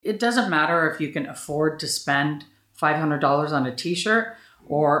It doesn't matter if you can afford to spend $500 on a t-shirt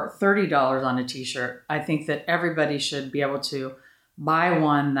or $30 on a t-shirt. I think that everybody should be able to buy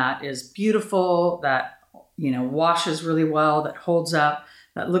one that is beautiful, that, washes really well, that holds up,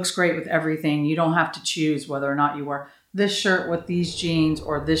 that looks great with everything. You don't have to choose whether or not you wear this shirt with these jeans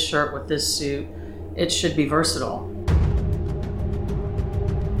or this shirt with this suit. It should be versatile.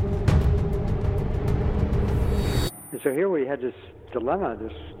 And so here we had this dilemma,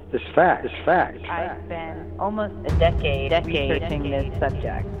 this fact. I've been almost a decade researching this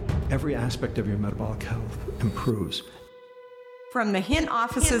subject. Every aspect of your metabolic health improves. From the Hint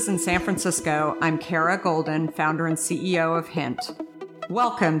offices in San Francisco, I'm Kara Golden, founder and CEO of Hint.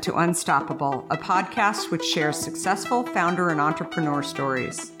 Welcome to Unstoppable, a podcast which shares successful founder and entrepreneur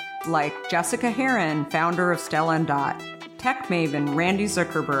stories, like Jessica Heron, founder of Stella & Dot, tech maven Randy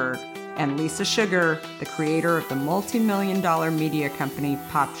Zuckerberg, and Lisa Sugar, the creator of the multi-million-dollar media company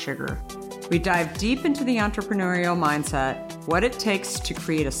Pop Sugar. We dive deep into the entrepreneurial mindset, what it takes to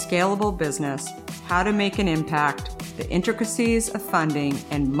create a scalable business, how to make an impact, the intricacies of funding,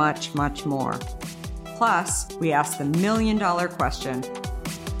 and much, much more. Plus, we ask the million-dollar question,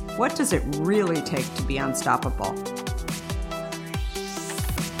 what does it really take to be unstoppable?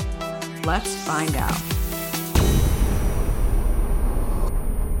 Let's find out.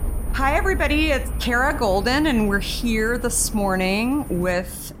 Hi, everybody. It's Kara Golden, and we're here this morning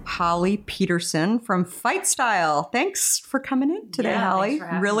with Holly Peterson from Fite Style. Thanks for coming in today, Holly.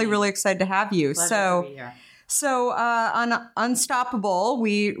 Really excited to have you. Pleasure to be here. So on Unstoppable,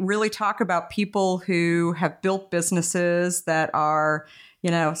 we really talk about people who have built businesses that are,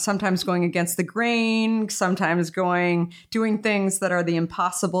 sometimes going against the grain, sometimes doing things that are the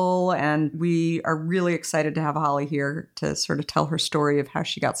impossible. And we are really excited to have Holly here to sort of tell her story of how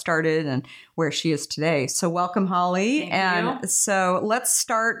she got started and where she is today. So welcome, Holly. Thank you. So let's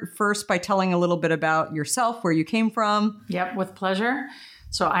start first by telling a little bit about yourself, where you came from. Yep, with pleasure.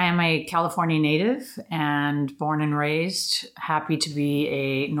 So I am a California native and born and raised, happy to be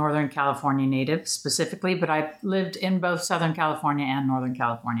a Northern California native specifically, but I've lived in both Southern California and Northern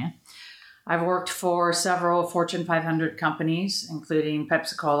California. I've worked for several Fortune 500 companies, including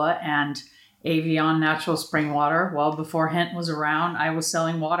Pepsi-Cola and Avion Natural Spring Water. Well, before Hint was around, I was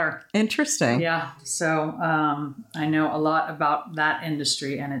selling water. Interesting. Yeah, so I know a lot about that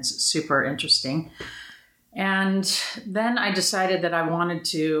industry, and it's super interesting. And then I decided that I wanted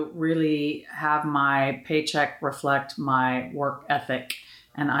to really have my paycheck reflect my work ethic.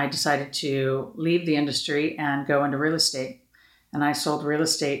 And I decided to leave the industry and go into real estate. And I sold real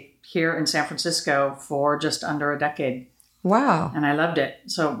estate here in San Francisco for just under a decade. Wow. And I loved it.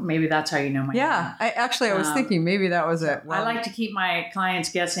 So maybe that's how you know my name. I was thinking maybe that was it. I like to keep my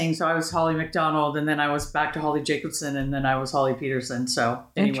clients guessing. So I was Holly McDonald, and then I was back to Holly Jacobson, and then I was Holly Peterson. So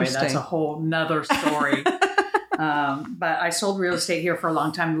anyway, that's a whole nother story. But I sold real estate here for a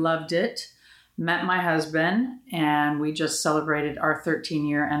long time, loved it, met my husband, and we just celebrated our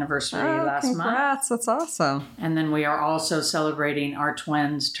 13-year anniversary last month. Congrats, that's awesome. And then we are also celebrating our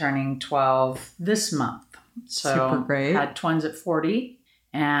twins turning 12 this month. So super great. Had twins at 40.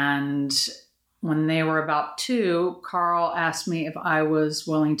 And when they were about 2, Carl asked me if I was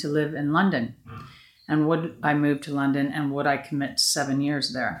willing to live in London. And would I move to London and would I commit to 7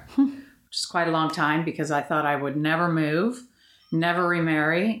 years there? Which is quite a long time because I thought I would never move, never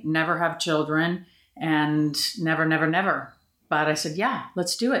remarry, never have children, and never. But I said, yeah,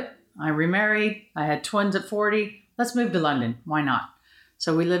 let's do it. I remarried. I had twins at 40. Let's move to London. Why not?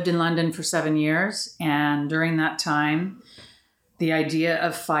 So we lived in London for 7 years. And during that time, the idea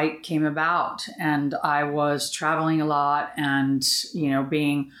of Fite came about. And I was traveling a lot and,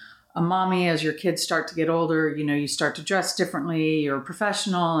 being a mommy, as your kids start to get older, you start to dress differently. You're a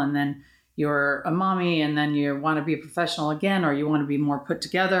professional, and then you're a mommy, and then you want to be a professional again, or you want to be more put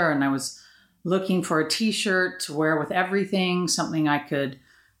together. And I was looking for a t-shirt to wear with everything, something I could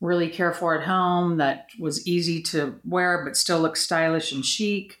really care for at home that was easy to wear, but still look stylish and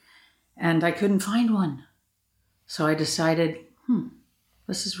chic. And I couldn't find one. So I decided,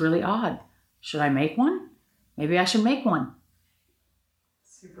 this is really odd. Should I make one? Maybe I should make one.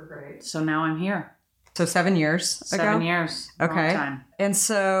 Super great. So now I'm here. So 7 years ago? 7 years. Okay. Long time. And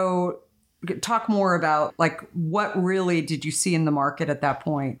so talk more about what really did you see in the market at that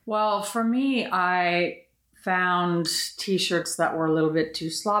point? Well, for me, I found t-shirts that were a little bit too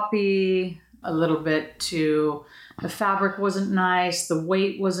sloppy, the fabric wasn't nice, the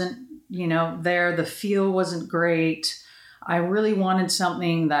weight wasn't, there, the feel wasn't great. I really wanted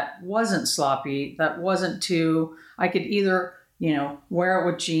something that wasn't sloppy, that wasn't too, I could either wear it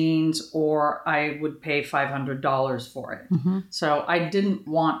with jeans, or I would pay $500 for it. Mm-hmm. So I didn't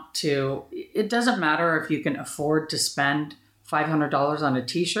want to. It doesn't matter if you can afford to spend $500 on a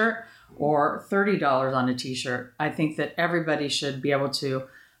t-shirt or $30 on a t-shirt. I think that everybody should be able to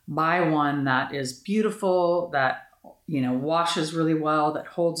buy one that is beautiful, that, washes really well, that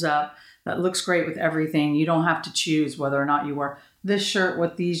holds up, that looks great with everything. You don't have to choose whether or not you wear this shirt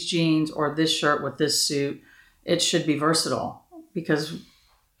with these jeans or this shirt with this suit. It should be versatile because,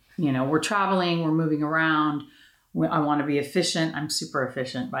 we're traveling, we're moving around. I want to be efficient. I'm super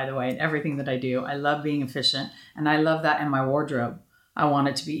efficient, by the way, in everything that I do. I love being efficient, and I love that in my wardrobe. I want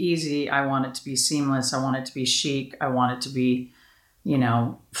it to be easy. I want it to be seamless. I want it to be chic. I want it to be,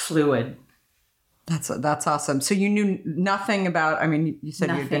 fluid. That's awesome. So you knew nothing about, you said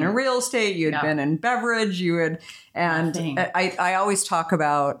Nothing. You'd been in real estate, you had been in beverage, and Nothing. I always talk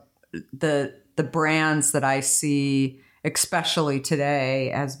about the brands that I see, especially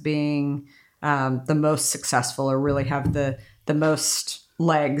today, as being the most successful or really have the most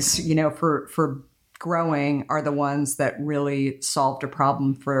legs, for growing, are the ones that really solved a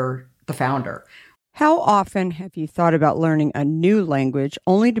problem for the founder. How often have you thought about learning a new language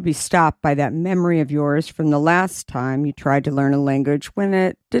only to be stopped by that memory of yours from the last time you tried to learn a language when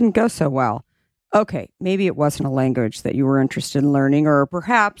it didn't go so well? Okay, maybe it wasn't a language that you were interested in learning, or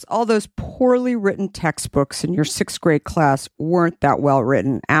perhaps all those poorly written textbooks in your 6th grade class weren't that well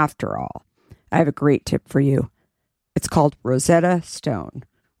written after all. I have a great tip for you. It's called Rosetta Stone.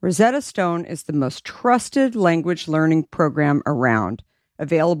 Rosetta Stone is the most trusted language learning program around,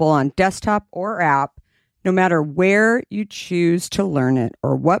 available on desktop or app, no matter where you choose to learn it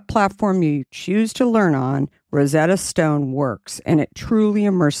or what platform you choose to learn on. Rosetta Stone works, and it truly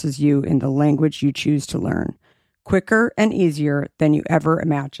immerses you in the language you choose to learn, quicker and easier than you ever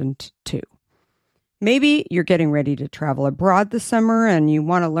imagined to. Maybe you're getting ready to travel abroad this summer and you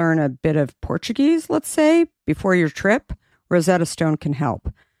want to learn a bit of Portuguese, let's say, before your trip. Rosetta Stone can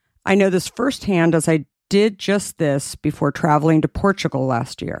help. I know this firsthand, as I did just this before traveling to Portugal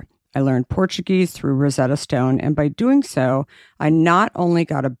last year. I learned Portuguese through Rosetta Stone, and by doing so, I not only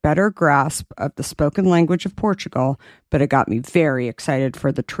got a better grasp of the spoken language of Portugal, but it got me very excited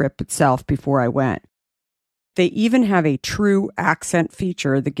for the trip itself before I went. They even have a true accent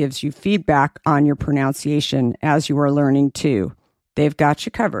feature that gives you feedback on your pronunciation as you are learning too. They've got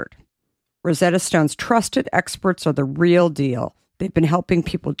you covered. Rosetta Stone's trusted experts are the real deal. They've been helping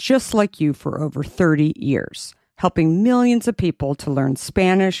people just like you for over 30 years. Helping millions of people to learn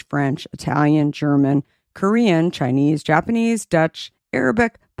Spanish, French, Italian, German, Korean, Chinese, Japanese, Dutch,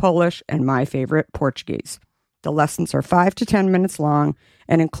 Arabic, Polish, and my favorite, Portuguese. The lessons are 5 to 10 minutes long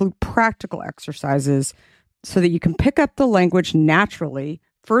and include practical exercises so that you can pick up the language naturally,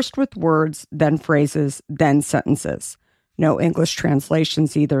 first with words, then phrases, then sentences. No English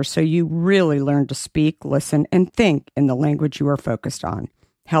translations either, so you really learn to speak, listen, and think in the language you are focused on,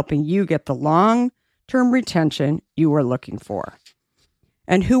 helping you get the long-term retention you are looking for.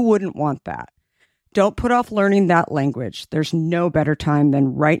 And who wouldn't want that? Don't put off learning that language. There's no better time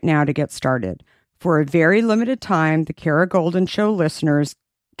than right now to get started. For a very limited time, the Kara Golden Show listeners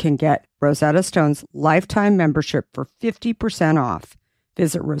can get Rosetta Stone's lifetime membership for 50% off.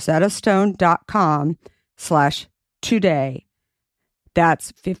 Visit rosettastone.com/today.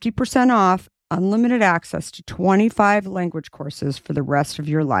 That's 50% off, unlimited access to 25 language courses for the rest of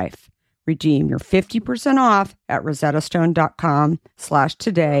your life. Redeem your 50% off at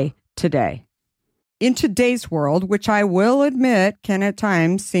rosettastone.com/today today. In today's world, which I will admit can at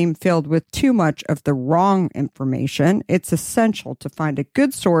times seem filled with too much of the wrong information, it's essential to find a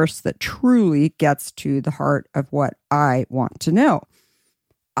good source that truly gets to the heart of what I want to know.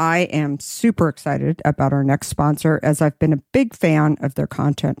 I am super excited about our next sponsor, as I've been a big fan of their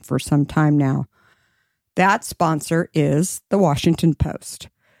content for some time now. That sponsor is The Washington Post.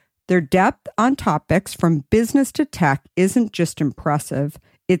 Their depth on topics from business to tech isn't just impressive,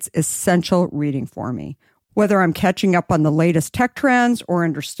 it's essential reading for me. Whether I'm catching up on the latest tech trends or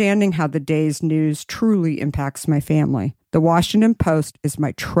understanding how the day's news truly impacts my family, The Washington Post is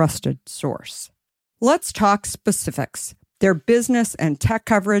my trusted source. Let's talk specifics. Their business and tech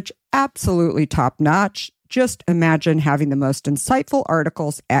coverage, absolutely top-notch. Just imagine having the most insightful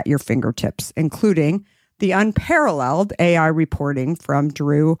articles at your fingertips, including the unparalleled AI reporting from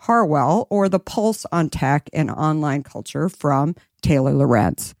Drew Harwell or the pulse on tech and online culture from Taylor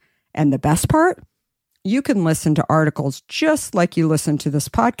Lorenz. And the best part? You can listen to articles just like you listen to this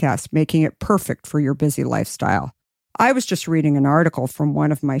podcast, making it perfect for your busy lifestyle. I was just reading an article from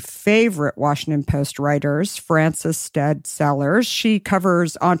one of my favorite Washington Post writers, Frances Stead Sellers. She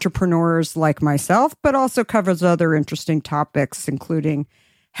covers entrepreneurs like myself, but also covers other interesting topics, including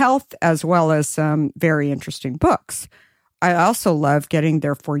health, as well as some very interesting books. I also love getting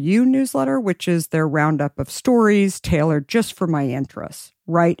their For You newsletter, which is their roundup of stories tailored just for my interests,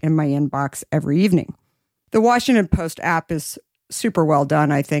 right in my inbox every evening. The Washington Post app is super well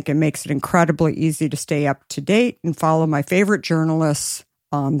done, I think. It makes it incredibly easy to stay up to date and follow my favorite journalists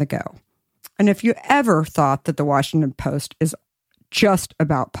on the go. And if you ever thought that the Washington Post is just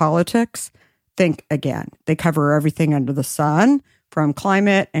about politics, think again. They cover everything under the sun, from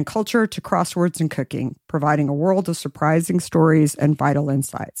climate and culture to crosswords and cooking, providing a world of surprising stories and vital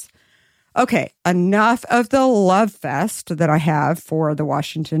insights. Okay, enough of the love fest that I have for the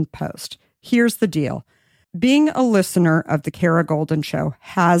Washington Post. Here's the deal. Being a listener of The Kara Goldin Show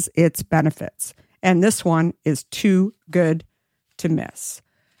has its benefits, and this one is too good to miss.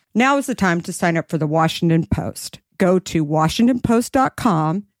 Now is the time to sign up for the Washington Post. Go to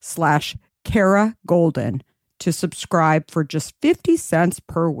washingtonpost.com/Kara Goldin to subscribe for just 50 cents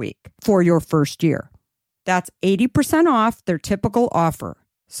per week for your first year. That's 80% off their typical offer.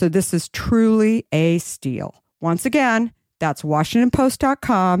 So this is truly a steal. Once again, that's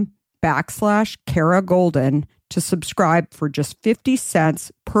washingtonpost.com/Kara Goldin to subscribe for just 50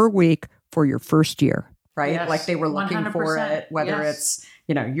 cents per week for your first year. Right? Yes, like they were looking for it, whether it's,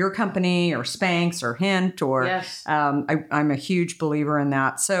 your company or Spanx or Hint or I'm a huge believer in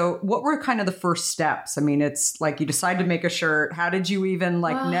that. So what were kind of the first steps? I mean, it's like you decide to make a shirt. How did you even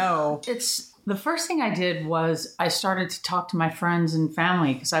know? It's the first thing I did was I started to talk to my friends and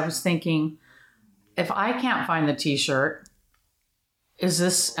family because I was thinking, if I can't find the t-shirt,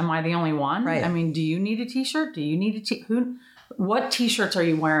 am I the only one? Right. I mean, do you need a t-shirt? Do you need what t-shirts are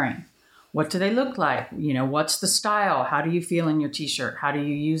you wearing? What do they look like? What's the style? How do you feel in your t-shirt? How do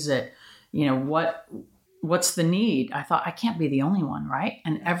you use it? What's the need? I thought, I can't be the only one, right?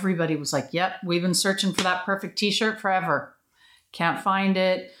 And everybody was like, yep, we've been searching for that perfect t-shirt forever. Can't find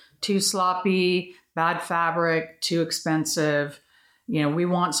it. Too sloppy, bad fabric, too expensive. We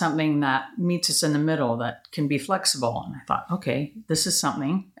want something that meets us in the middle, that can be flexible. And I thought, okay, this is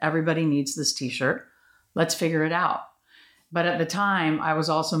something. Everybody needs this t-shirt. Let's figure it out. But at the time, I was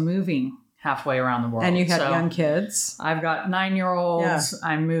also moving halfway around the world. And you had young kids. I've got 9-year-olds. Yeah.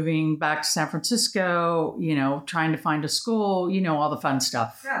 I'm moving back to San Francisco, trying to find a school, all the fun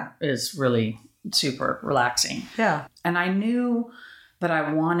stuff is really super relaxing. Yeah. And I knew that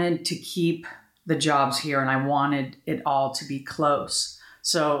I wanted to keep the jobs here and I wanted it all to be close.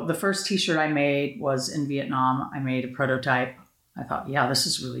 So the first t-shirt I made was in Vietnam. I made a prototype. I thought, yeah, this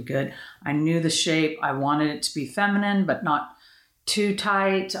is really good. I knew the shape. I wanted it to be feminine, but not too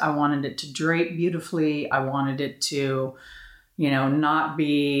tight. I wanted it to drape beautifully. I wanted it to, not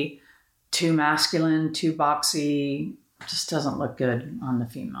be too masculine, too boxy. Just doesn't look good on the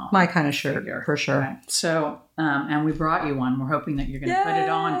female. My kind of shirt, figure. For sure. Right. So, and we brought you one. We're hoping that you're going to put it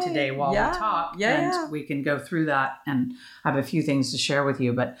on today while we talk. And we can go through that. And I have a few things to share with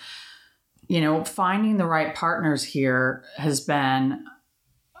you. But, finding the right partners here has been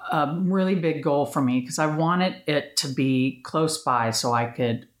a really big goal for me because I wanted it to be close by so I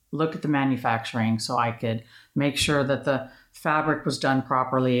could look at the manufacturing, so I could make sure that the fabric was done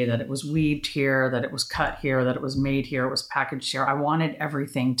properly, that it was weaved here, that it was cut here, that it was made here, it was packaged here. I wanted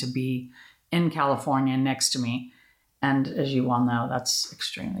everything to be in California next to me. And as you well know, that's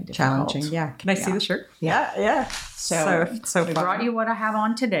extremely difficult. Challenging. Yeah. Can I see the shirt? Yeah. So we brought you what I have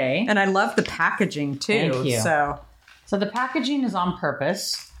on today. And I love the packaging too. Thank you. So the packaging is on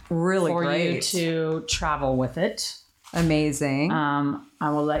purpose. Really for great. You to travel with it. Amazing. I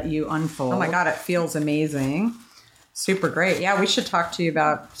will let you unfold. Oh my God, it feels amazing. Super great. Yeah, we should talk to you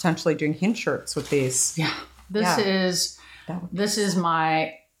about potentially doing Hint shirts with these. Yeah. This is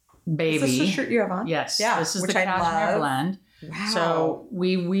my baby. Is this the shirt you have on? Yes. Yeah. This is the cashmere blend. Wow. So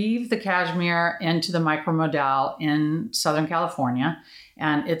we weave the cashmere into the micromodal in Southern California,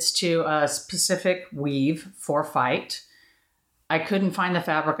 and it's to a specific weave for Fite. I couldn't find the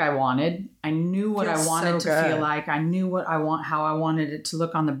fabric I wanted. I knew what I wanted to feel like. I knew how I wanted it to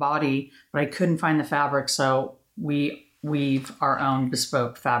look on the body, but I couldn't find the fabric. So we weave our own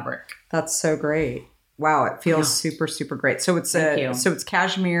bespoke fabric. That's so great. Wow, it feels super, super great. So it's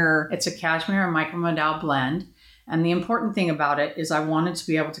cashmere. It's a cashmere and micromodal blend. And the important thing about it is I wanted to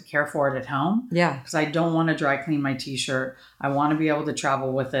be able to care for it at home. Yeah. Because I don't want to dry clean my t-shirt. I want to be able to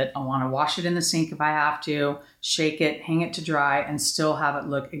travel with it. I want to wash it in the sink if I have to, shake it, hang it to dry, and still have it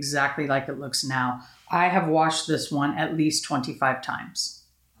look exactly like it looks now. I have washed this one at least 25 times.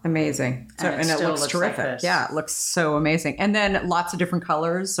 Amazing. So, and it still looks terrific. like this. Yeah, it looks so amazing. And then lots of different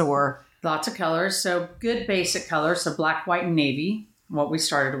colors or... Lots of colors. So good basic colors. So black, white, and navy, what we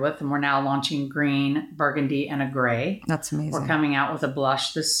started with. And we're now launching green, burgundy, and a gray. That's amazing. We're coming out with a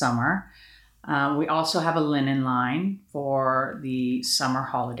blush this summer. We also have a linen line for the summer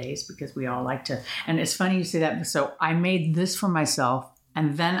holidays because we all like to. And it's funny you say that. So I made this for myself.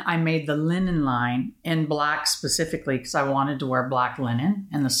 And then I made the linen line in black specifically because I wanted to wear black linen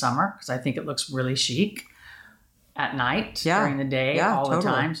in the summer because I think it looks really chic at night, during the day, all the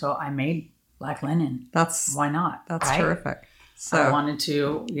time. So I made black linen. Why not? That's terrific. So I wanted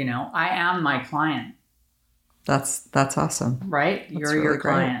to, I am my client. That's awesome. Right? You're really your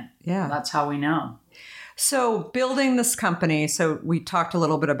client. Great. Yeah. That's how we know. So building this company, so we talked a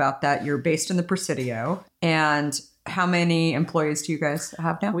little bit about that. You're based in the Presidio. And how many employees do you guys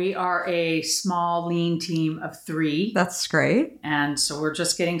have now? We are a small, lean team of 3. That's great. And so we're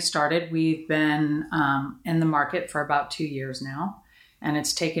just getting started. We've been in the market for about 2 years now. And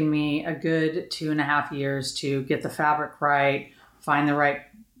it's taken me a good 2.5 years to get the fabric right, find the right,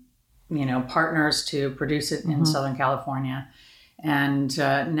 partners to produce it in Southern California. And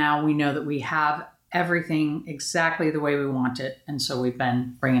now we know that we have everything exactly the way we want it. And so we've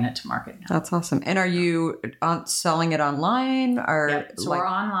been bringing it to market now. That's awesome. And are you selling it online? So we're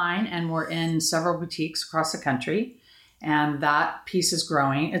online and we're in several boutiques across the country. And that piece is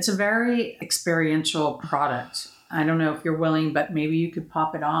growing. It's a very experiential product. I don't know if you're willing, but maybe you could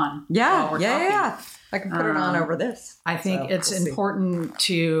pop it on. Yeah. I can put it on over this. I think it's important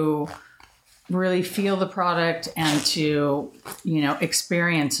to really feel the product and to,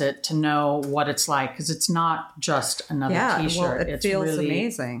 experience it to know what it's like. Because it's not just another t-shirt. It feels really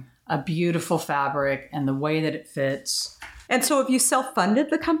amazing. A beautiful fabric and the way that it fits. And so have you self-funded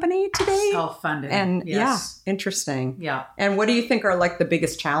the company today? Self-funded, and yes. Interesting. Yeah. And what do you think are like the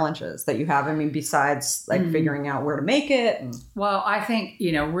biggest challenges that you have? I mean, besides like figuring out where to make it? Well, I think,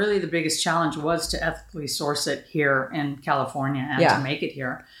 really the biggest challenge was to ethically source it here in California and to make it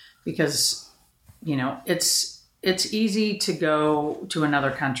here. Because, it's easy to go to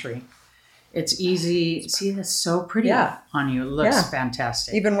another country. It's easy. See, that's so pretty on you. It looks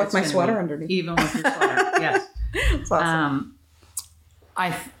fantastic. Even with my sweater underneath. Even with your sweater, yes. That's awesome.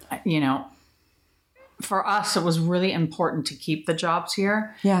 For us, it was really important to keep the jobs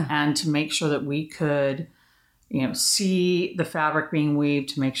here and to make sure that we could, see the fabric being weaved,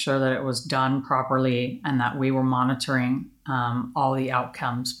 to make sure that it was done properly and that we were monitoring all the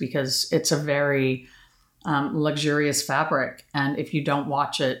outcomes, because it's a very luxurious fabric. And if you don't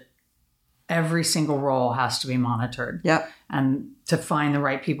watch it, every single roll has to be monitored. Yep. And to find the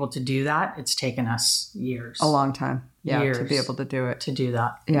right people to do that, it's taken us years. A long time. Yeah. Years to be able to do it. To do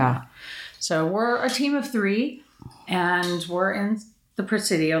that. Yeah. So we're a team of 3 and we're in the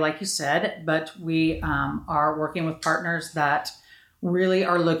Presidio, like you said, but we are working with partners that really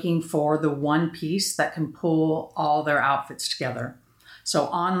are looking for the one piece that can pull all their outfits together. So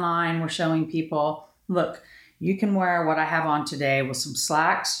online, we're showing people, look, you can wear what I have on today with some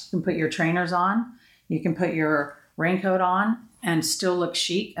slacks. You can put your trainers on. You can put your raincoat on and still look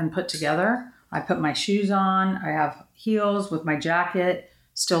chic and put together. I put my shoes on. I have heels with my jacket.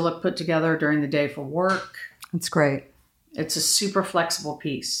 Still look put together during the day for work. That's great. It's a super flexible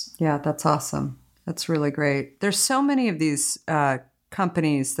piece. Yeah, that's awesome. That's really great. There's so many of these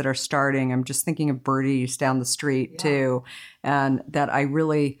companies that are starting. I'm just thinking of Birdie's down the street too. And that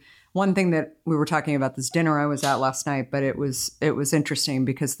one thing that we were talking about this dinner I was at last night, but it was interesting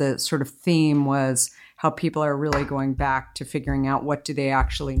because the sort of theme was how people are really going back to figuring out what do they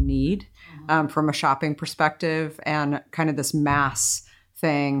actually need from a shopping perspective. And kind of this mass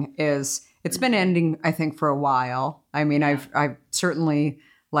thing it's been ending, I think, for a while. I mean, I've certainly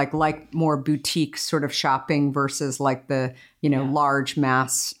like more boutique sort of shopping versus like the, large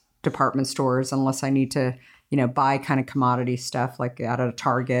mass department stores, unless I need to, buy kind of commodity stuff like at a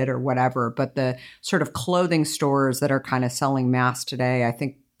Target or whatever. But the sort of clothing stores that are kind of selling mass today, I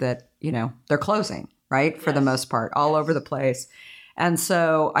think that, they're closing, right? For the most part, all over the place. And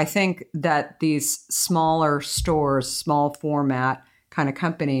so I think that these smaller stores, small format kind of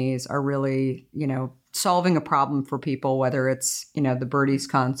companies are really, solving a problem for people, whether it's, the Birdie's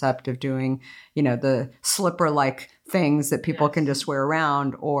concept of doing, the slipper-like things that people can just wear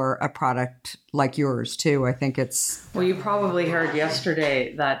around, or a product like yours too. I think it's... Well, you probably heard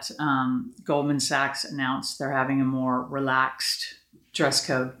yesterday that Goldman Sachs announced they're having a more relaxed dress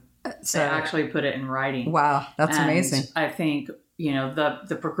code. So they actually put it in writing. Wow, that's amazing. I think,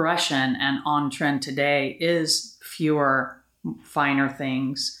 the progression and on trend today is fewer, finer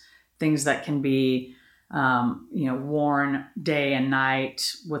things that can be worn day and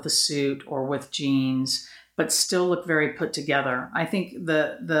night with a suit or with jeans, but still look very put together. I think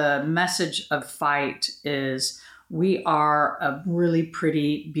the message of Fite is we are a really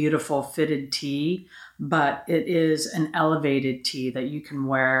pretty, beautiful fitted tee, but it is an elevated tee that you can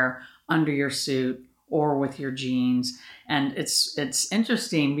wear under your suit or with your jeans. And it's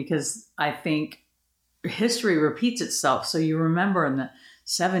interesting because I think history repeats itself. So you remember in the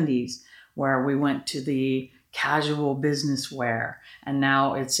 70s where we went to the casual business wear, and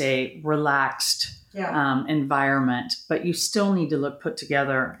now it's a relaxed environment, but you still need to look put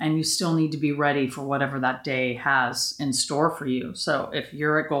together and you still need to be ready for whatever that day has in store for you. So if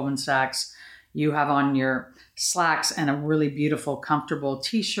you're at Goldman Sachs, you have on your slacks and a really beautiful, comfortable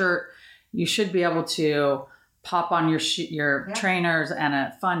t-shirt, you should be able to pop on your trainers and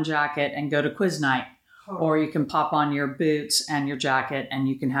a fun jacket and go to quiz night. Or you can pop on your boots and your jacket and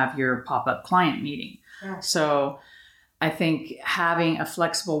you can have your pop-up client meeting. Yeah. So I think having a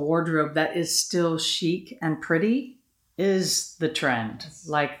flexible wardrobe that is still chic and pretty is the trend,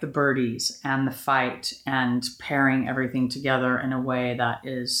 like the birdies and the Fite, and pairing everything together in a way that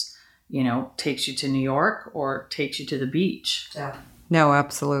is, takes you to New York or takes you to the beach. Yeah. No,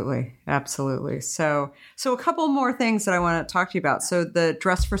 absolutely. Absolutely. So a couple more things that I want to talk to you about. So the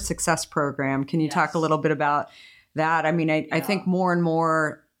Dress for Success program, can you talk a little bit about that? I mean, I think more and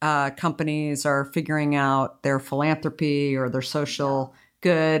more companies are figuring out their philanthropy or their social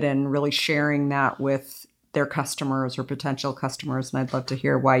good and really sharing that with their customers or potential customers. And I'd love to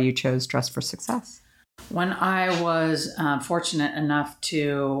hear why you chose Dress for Success. When I was fortunate enough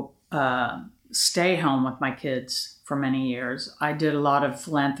to stay home with my kids for many years, I did a lot of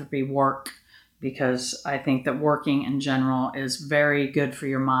philanthropy work because I think that working in general is very good for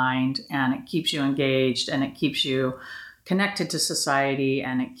your mind, and it keeps you engaged and it keeps you connected to society,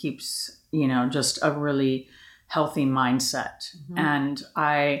 and it keeps, just a really healthy mindset. Mm-hmm. And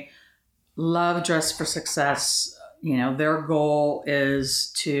I love Dress for Success. Their goal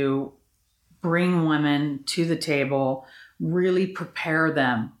is to bring women to the table, really prepare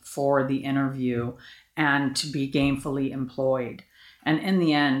them for the interview and to be gainfully employed. And in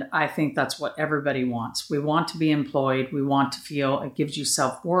the end, I think that's what everybody wants. We want to be employed. We want to feel it gives you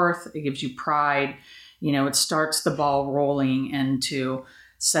self-worth. It gives you pride. It starts the ball rolling into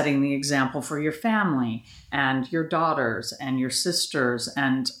setting the example for your family and your daughters and your sisters.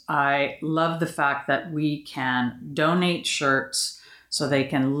 And I love the fact that we can donate shirts so they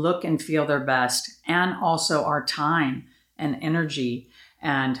can look and feel their best, and also our time and energy,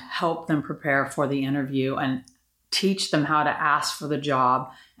 and help them prepare for the interview and teach them how to ask for the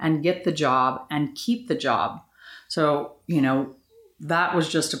job and get the job and keep the job. So, that was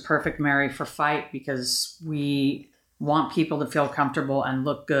just a perfect marry for Fite, because we want people to feel comfortable and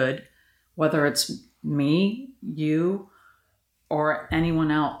look good, whether it's me, you, or anyone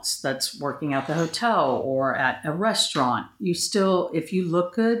else that's working at the hotel or at a restaurant. You still, if you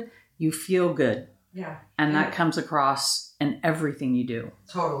look good, you feel good. Yeah. And that comes across in everything you do.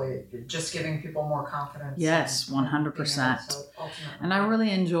 Totally. Just giving people more confidence. Yes, 100%. And I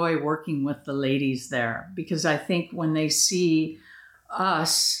really enjoy working with the ladies there, because I think when they see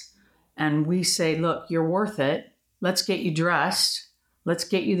us and we say, look, you're worth it. Let's get you dressed. Let's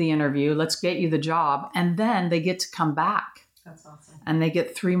get you the interview. Let's get you the job. And then they get to come back. That's awesome. And they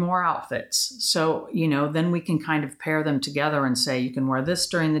get 3 more outfits. So, then we can kind of pair them together and say, you can wear this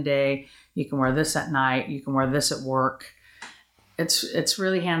during the day. You can wear this at night. You can wear this at work. It's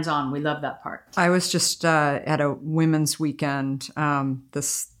really hands-on. We love that part. I was just at a women's weekend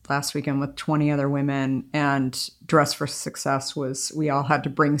this last weekend with 20 other women, and Dress for Success we all had to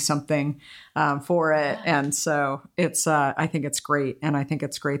bring something for it. And so I think it's great. And I think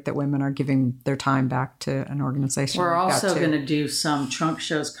it's great that women are giving their time back to an organization. We're also going to do some trunk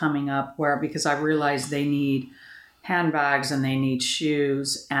shows coming up because I realize they need handbags and they need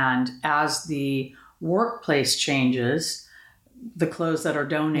shoes. And as the workplace changes, the clothes that are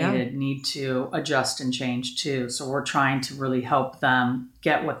donated need to adjust and change too. So we're trying to really help them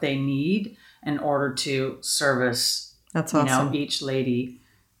get what they need in order to service, That's awesome. Each lady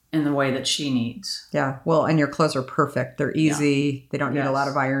in the way that she needs. Yeah. Well, and your clothes are perfect. They're easy. Yeah. They don't need a lot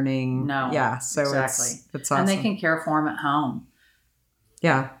of ironing. No. Yeah. So exactly. It's awesome. And they can care for them at home.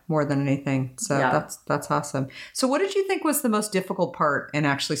 Yeah, more than anything. So that's awesome. So what did you think was the most difficult part in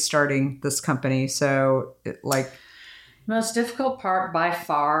actually starting this company? So most difficult part by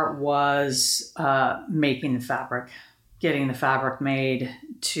far was making the fabric, getting the fabric made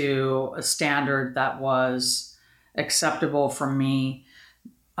to a standard that was acceptable for me.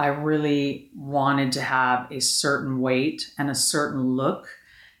 I really wanted to have a certain weight and a certain look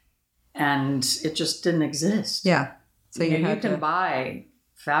and it just didn't exist. Yeah. So you can buy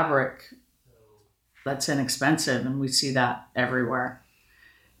fabric that's inexpensive, and we see that everywhere.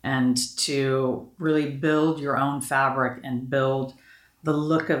 And to really build your own fabric and build the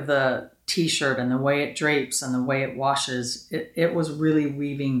look of the t-shirt and the way it drapes and the way it washes, it was really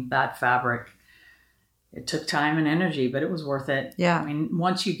weaving that fabric. It took time and energy, but it was worth it. Yeah. I mean,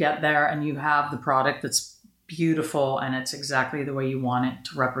 once you get there and you have the product that's beautiful and it's exactly the way you want it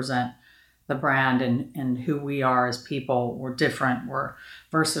to represent the brand and who we are as people, we're different, we're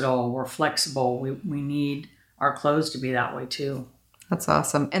versatile, we're flexible. We need our clothes to be that way too. That's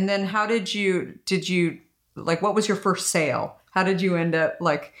awesome. And then how did you like, what was your first sale? How did you end up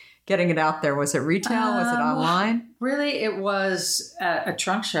like getting it out there? Was it retail? Was it online? Really, it was a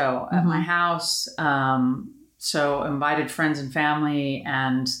trunk show at my house. So invited friends and family,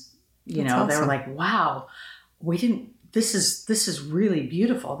 and they were like, wow, this is really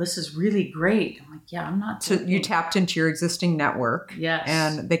beautiful. This is really great. I'm like, yeah, I'm not. So you tapped into your existing network. Yes.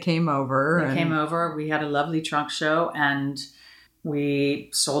 And they came over. We had a lovely trunk show, and we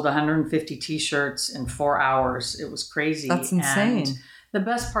sold 150 t-shirts in 4 hours. It was crazy. That's insane. And the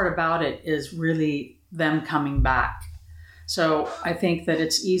best part about it is really them coming back. So I think that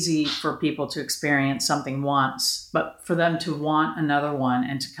it's easy for people to experience something once, but for them to want another one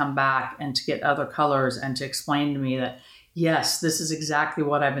and to come back and to get other colors and to explain to me that, yes, this is exactly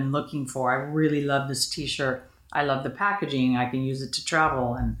what I've been looking for. I really love this t-shirt. I love the packaging. I can use it to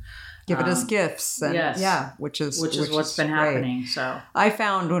travel and give it as gifts. And, yes. Yeah. Which is what's been happening. So I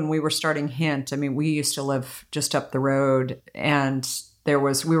found when we were starting Hint, I mean, we used to live just up the road, and we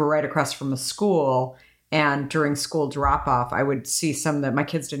were right across from a school. And during school drop off, I would see my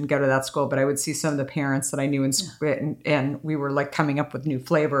kids didn't go to that school, but I would see some of the parents that I knew and we were like coming up with new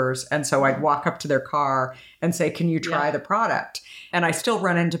flavors. And so I'd walk up to their car and say, can you try the product? And I still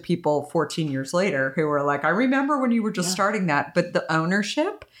run into people 14 years later who are like, I remember when you were just starting that, but the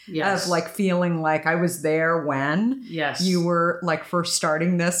ownership of like feeling like I was there when you were like first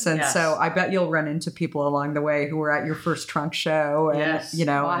starting this. And so I bet you'll run into people along the way who were at your first trunk show. And,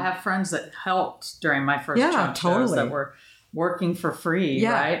 Well, I have friends that helped during my first trunk shows that were working for free,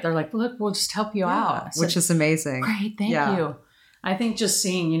 right? They're like, look, we'll just help you out. Which is amazing. Great, thank you. I think just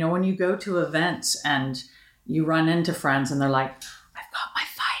seeing, when you go to events and you run into friends and they're like, I've got my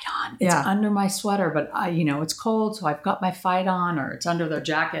Fite on. It's under my sweater, but it's cold, so I've got my Fite on, or it's under their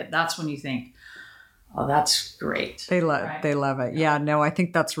jacket. That's when you think, oh, that's great. They love it. Yeah, no, I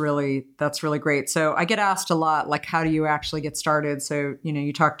think that's really great. So I get asked a lot, like, how do you actually get started? So,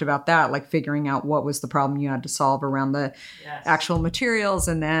 you talked about that, like figuring out what was the problem you had to solve around the actual materials,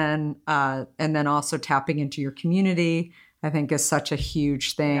 and then also tapping into your community, I think is such a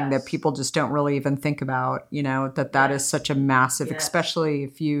huge thing that people just don't really even think about, that is such a massive, especially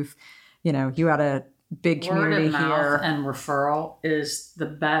if you had a big community Word of mouth here. And referral is the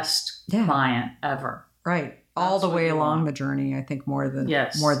best client ever. Right. All the way along the journey, I think more than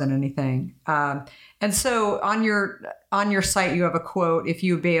anything. And so on your site, you have a quote: "If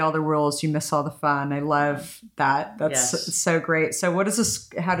you obey all the rules, you miss all the fun." I love that. That's so great. So what does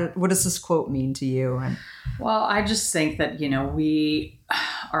this quote mean to you? Well, I just think that, we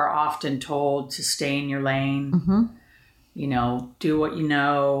are often told to stay in your lane, do what you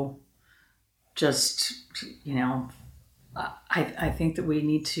know, just, I think that we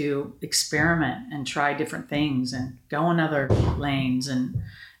need to experiment and try different things and go in other lanes and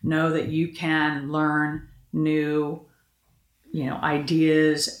know that you can learn new,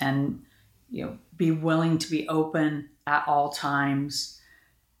 ideas and, be willing to be open at all times.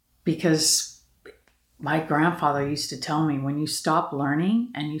 Because my grandfather used to tell me, when you stop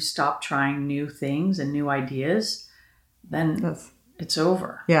learning and you stop trying new things and new ideas, then it's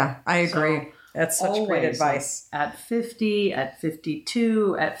over. Yeah, I agree. So, that's such great advice. At 50, at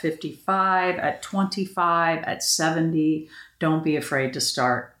 52, at 55, at 25, at 70, don't be afraid to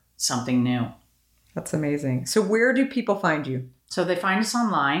start something new. That's amazing. So where do people find you? So they find us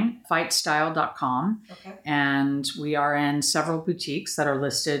online, fitestyle.com. Okay. And we are in several boutiques that are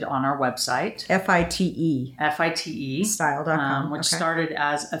listed on our website. Fite. Fite. Style.com. Which started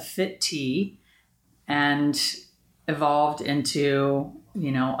as a fit tee and evolved into,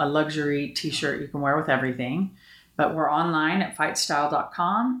 a luxury t-shirt you can wear with everything. But we're online at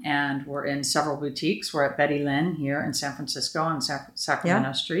fitestyle.com, and we're in several boutiques. We're at Betty Lynn here in San Francisco on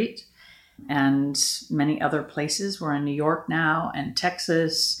Sacramento Street, and many other places. We're in New York now, and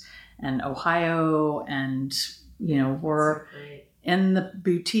Texas, and Ohio, and, we're in the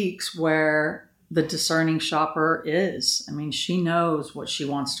boutiques where the discerning shopper is. I mean, she knows what she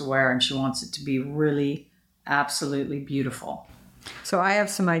wants to wear, and she wants it to be really absolutely beautiful. So I have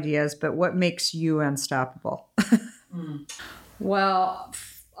some ideas, but what makes you unstoppable? Well,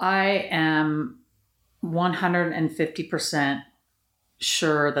 I am 150%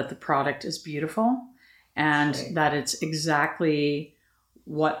 sure that the product is beautiful and that it's exactly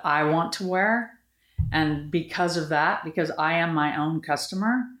what I want to wear. And because of that, because I am my own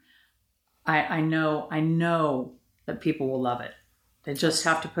customer, I know that people will love it. They just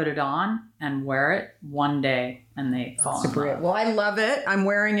have to put it on and wear it one day and they fall in love. Well, I love it. I'm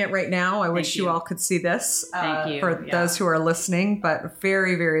wearing it right now. I wish you all could see this for those who are listening, but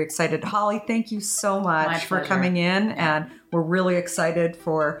very, very excited. Holly, thank you so much for coming in. And we're really excited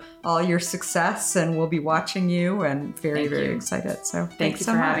for all your success and we'll be watching you and very, very excited. So thank you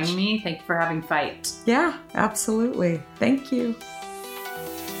so much for having me. Thank you for having Fite. Yeah, absolutely. Thank you.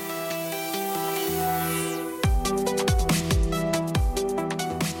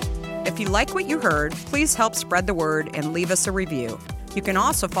 If you like what you heard, please help spread the word and leave us a review. You can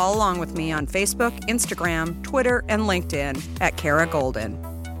also follow along with me on Facebook, Instagram, Twitter, and LinkedIn at Kara Golden.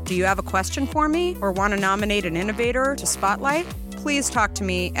 Do you have a question for me or want to nominate an innovator to spotlight? Please talk to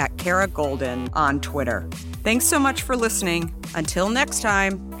me at Kara Golden on Twitter. Thanks so much for listening. Until next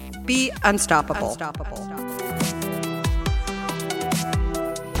time, be unstoppable.